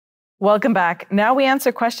Welcome back. Now we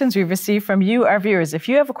answer questions we've received from you, our viewers. If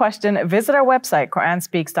you have a question, visit our website,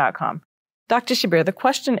 QuranSpeaks.com. Dr. Shabir, the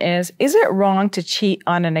question is it wrong to cheat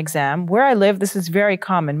on an exam? Where I live, this is very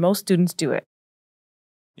common. Most students do it.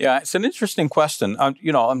 Yeah, it's an interesting question. And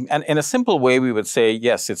in a simple way, we would say,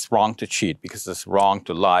 yes, it's wrong to cheat because it's wrong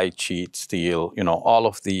to lie, cheat, steal, all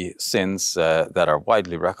of the sins that are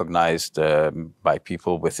widely recognized by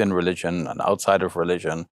people within religion and outside of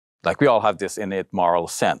religion. Like we all have this innate moral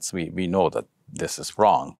sense. We know that this is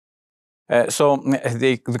wrong. So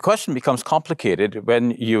the question becomes complicated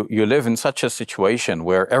when you live in such a situation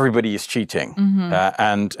where everybody is cheating.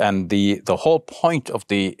 And the whole point of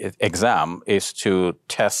the exam is to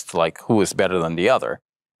test like who is better than the other.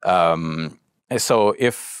 So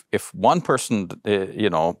if one person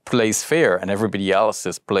plays fair and everybody else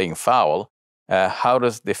is playing foul, how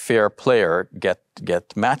does the fair player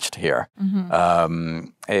get matched here?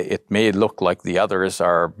 It may look like the others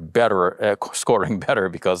are better, scoring better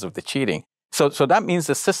because of the cheating. So that means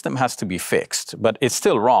the system has to be fixed, but it's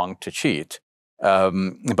still wrong to cheat.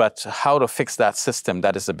 But how to fix that system,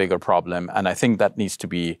 that is a bigger problem, and I think that needs to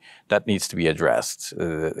be addressed.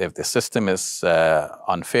 If the system is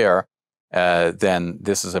unfair, then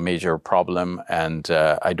this is a major problem, and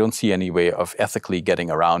I don't see any way of ethically getting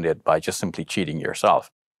around it by just simply cheating yourself,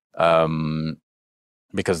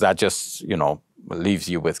 because that just leaves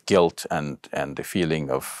you with guilt and the feeling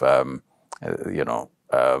of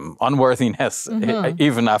unworthiness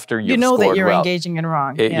even after you've scored that you're well. Engaging in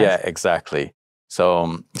wrong. Yes. Yeah, exactly.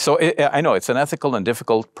 So I know it's an ethical and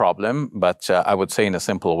difficult problem, but I would say in a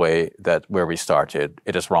simple way that where we started,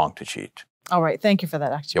 it is wrong to cheat. All right. Thank you for that,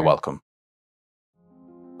 Dr. You're welcome.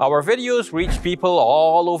 Our videos reach people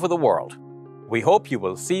all over the world. We hope you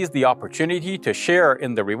will seize the opportunity to share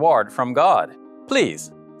in the reward from God.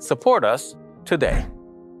 Please support us today.